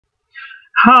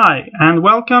Hi, and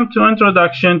welcome to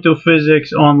Introduction to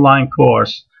Physics online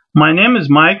course. My name is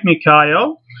Mike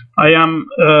Mikhail. I am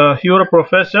your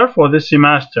professor for this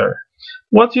semester.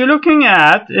 What you're looking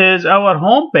at is our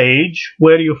homepage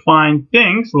where you find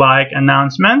things like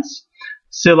announcements,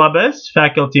 syllabus,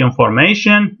 faculty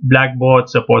information, Blackboard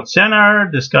Support Center,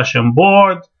 discussion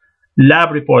board,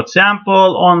 lab report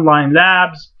sample, online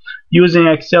labs, using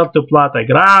Excel to plot a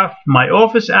graph, my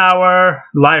office hour,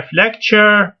 live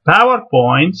lecture,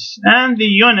 PowerPoints, and the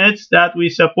units that we're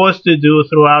supposed to do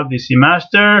throughout the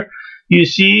semester. You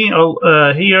see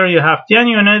here you have 10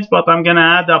 units, but I'm going to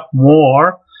add up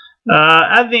more.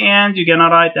 At the end, you're going to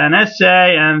write an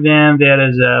essay, and then there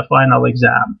is a final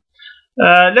exam.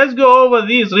 Let's go over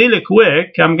these really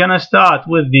quick. I'm going to start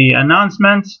with the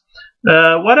announcements.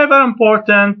 Whatever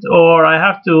important or I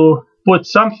have to put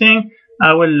something,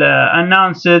 I will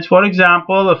announce it. For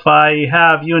example, if I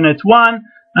have unit 1,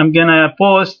 I'm gonna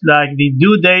post like the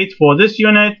due date for this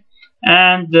unit,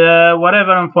 and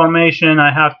whatever information I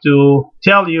have to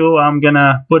tell you, I'm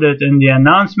gonna put it in the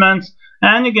announcements,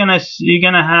 and you're gonna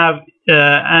have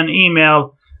an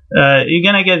email. You're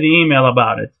gonna get the email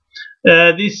about it.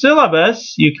 The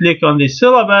syllabus, you click on the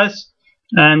syllabus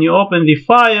and you open the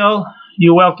file.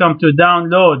 You're welcome to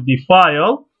download the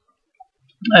file.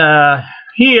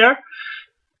 Here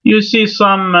you see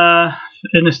some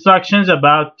instructions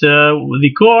about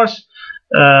the course.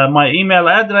 My email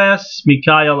address,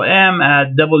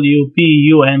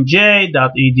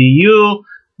 mikhailm@wpunj.edu.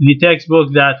 The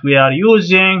textbook that we are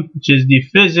using, which is the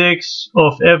Physics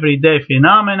of Everyday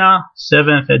Phenomena,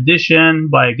 7th edition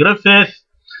by Griffith.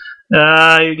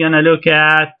 You're going to look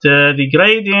at the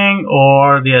grading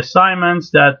or the assignments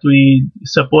that we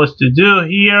supposed to do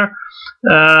here.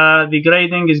 The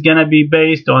grading is going to be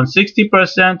based on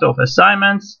 60% of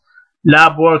assignments,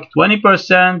 lab work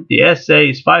 20%, the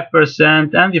essay is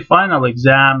 5%, and the final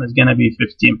exam is going to be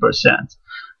 15%.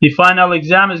 The final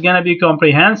exam is going to be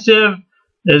comprehensive.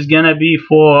 It's going to be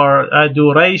for a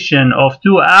duration of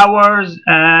 2 hours,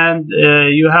 and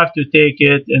you have to take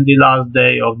it in the last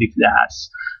day of the class.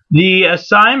 The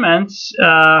assignments,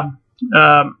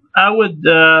 I would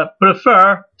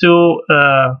prefer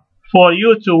for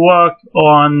you to work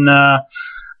on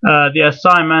the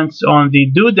assignments on the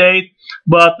due date,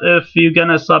 but if you're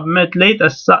gonna submit late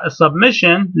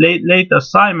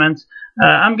assignments,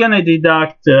 I'm gonna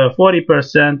deduct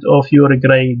 40% of your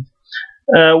grade.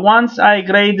 Once I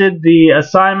graded the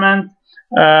assignment,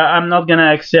 I'm not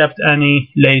gonna accept any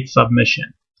late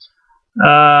submission.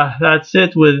 That's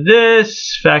it with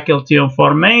this faculty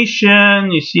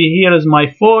information. You see here is my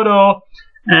photo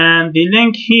and the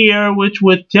link here, which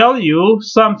would tell you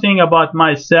something about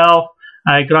myself.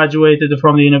 I graduated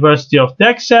from the University of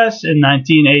Texas in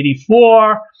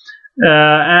 1984,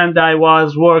 and I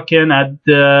was working at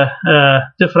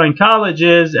different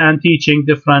colleges and teaching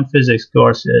different physics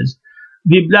courses.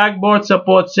 The Blackboard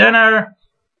Support Center,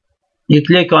 you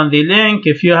click on the link.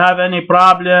 If you have any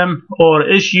problem or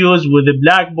issues with the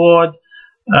Blackboard,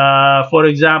 for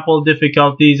example,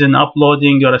 difficulties in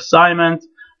uploading your assignment,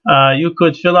 you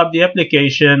could fill up the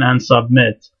application and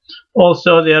submit.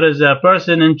 Also, there is a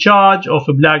person in charge of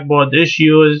Blackboard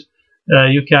issues.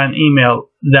 You can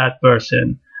email that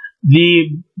person.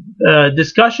 The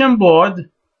discussion board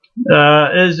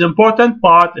is an important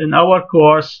part in our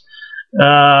course,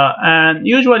 and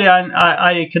usually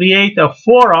I create a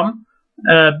forum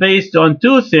based on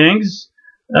 2 things,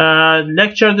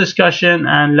 lecture discussion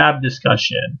and lab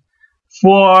discussion.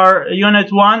 For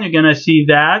Unit 1, you're going to see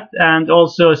that, and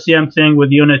also same thing with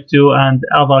Unit 2 and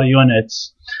other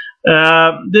units.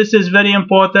 This is very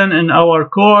important in our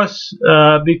course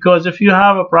because if you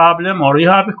have a problem or you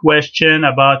have a question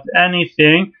about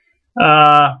anything,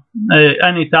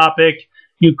 any topic,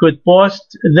 you could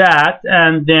post that,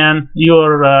 and then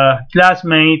your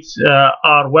classmates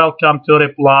are welcome to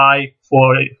reply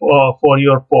for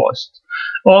your post.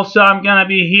 Also, I'm going to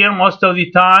be here most of the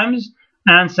times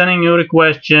answering your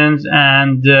questions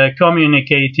and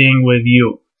communicating with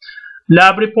you.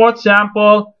 Lab report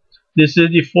sample. This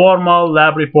is the formal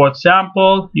lab report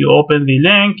sample. You open the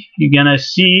link. You're going to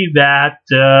see that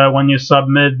when you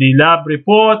submit the lab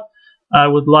report, I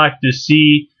would like to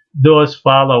see those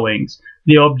followings: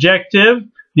 the objective,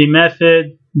 the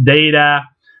method, data,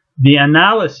 the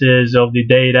analysis of the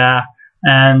data,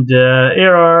 and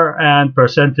error and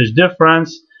percentage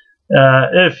difference,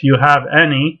 if you have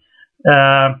any,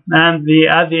 and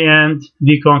at the end,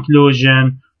 the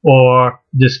conclusion or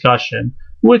discussion,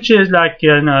 which is like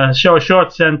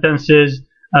short sentences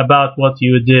about what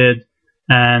you did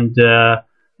and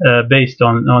based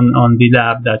on the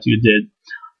lab that you did.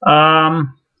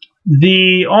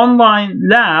 The online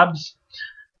labs,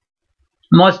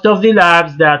 most of the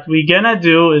labs that we're gonna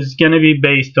do is gonna be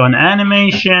based on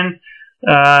animation,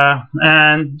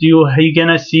 and you're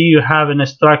gonna see you have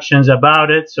instructions about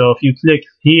it. So if you click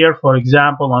here, for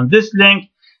example, on this link,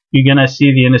 you're gonna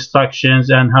see the instructions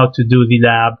and how to do the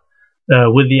lab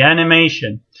with the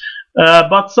animation.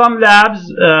 But some labs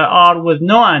are with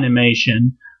no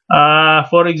animation.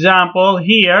 For example,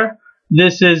 here,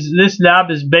 this lab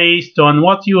is based on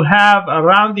what you have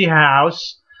around the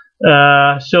house.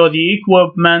 So the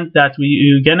equipment that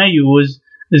you're gonna use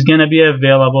is gonna be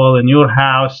available in your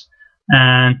house,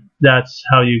 and that's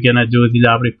how you're gonna do the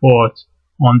lab report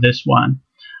on this one.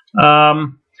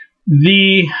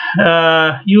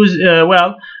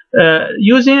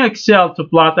 Using Excel to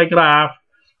plot a graph.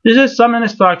 This is some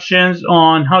instructions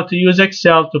on how to use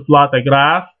Excel to plot a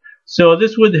graph. So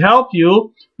this would help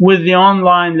you with the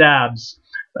online labs,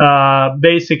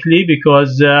 basically,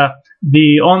 because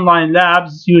the online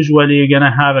labs usually you're going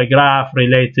to have a graph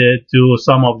related to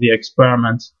some of the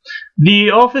experiments.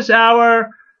 The office hour,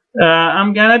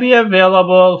 I'm going to be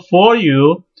available for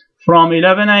you from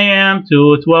 11 a.m.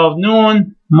 to 12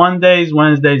 noon, Mondays,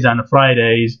 Wednesdays, and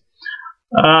Fridays.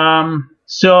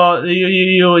 So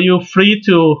you're free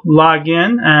to log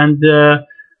in and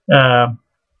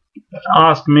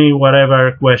ask me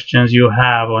whatever questions you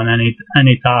have on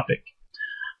any topic.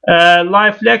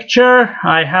 Live lecture.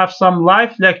 I have some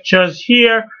live lectures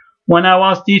here. When I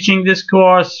was teaching this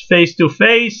course face to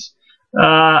face,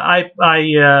 I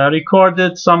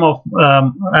recorded some of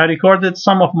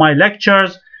my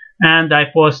lectures and I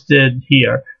posted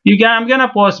here. I'm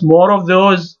gonna post more of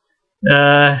those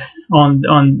on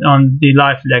the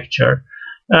live lecture.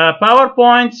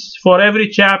 PowerPoints for every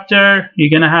chapter. You're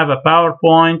gonna have a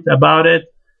PowerPoint about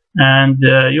it, and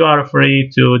you are free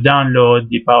to download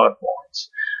the PowerPoints.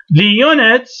 The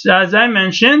units, as I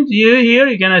mentioned,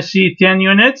 you're gonna see 10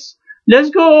 units. Let's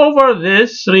go over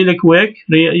this really quick.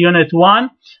 Unit 1.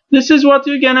 This is what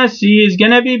you're gonna see. Is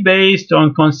gonna be based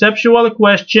on conceptual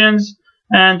questions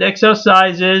and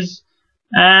exercises,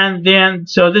 and then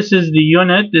so this is the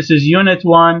unit. This is unit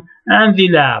 1 and the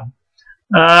lab.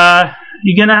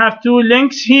 You're gonna have 2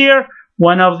 links here.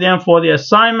 One of them for the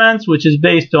assignments, which is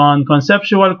based on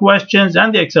conceptual questions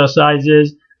and the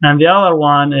exercises, and the other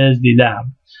one is the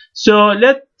lab. So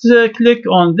let's click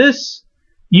on this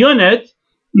unit.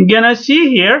 You're gonna see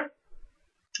here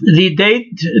the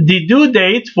due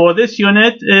date for this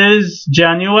unit is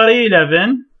January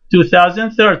 11,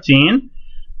 2013.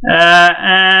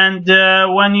 And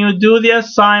when you do the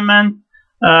assignment,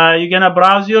 you're gonna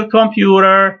browse your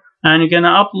computer and you're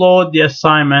gonna upload the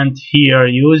assignment here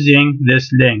using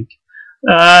this link.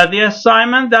 The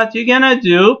assignment that you're gonna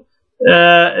do,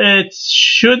 it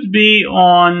should be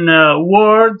on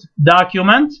Word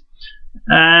document,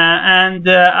 and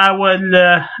I will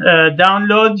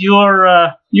download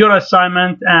your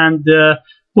assignment and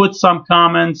put some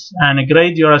comments and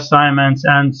grade your assignments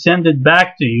and send it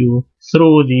back to you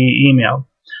through the email.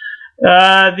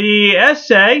 The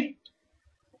essay,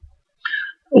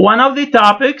 one of the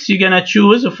topics, you're gonna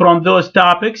choose from those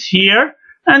topics here,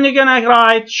 and you're gonna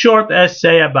write short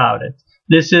essay about it.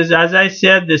 This is, as I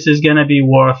said, this is gonna be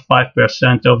worth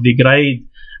 5% of the grade.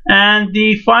 And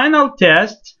the final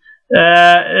test,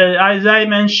 as I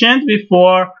mentioned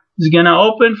before, is gonna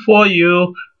open for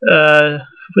you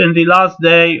in the last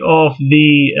day of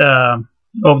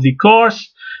the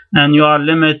course, and you are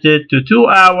limited to 2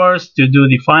 hours to do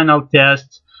the final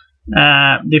test.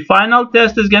 The final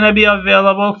test is going to be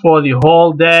available for the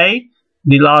whole day,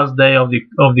 the last day of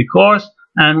the course.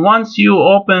 And once you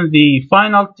open the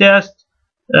final test,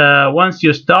 once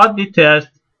you start the test,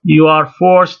 you are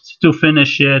forced to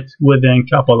finish it within a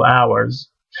couple hours.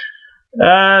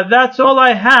 That's all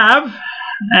I have,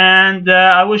 and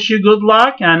I wish you good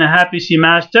luck and a happy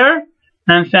semester,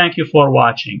 and thank you for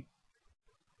watching.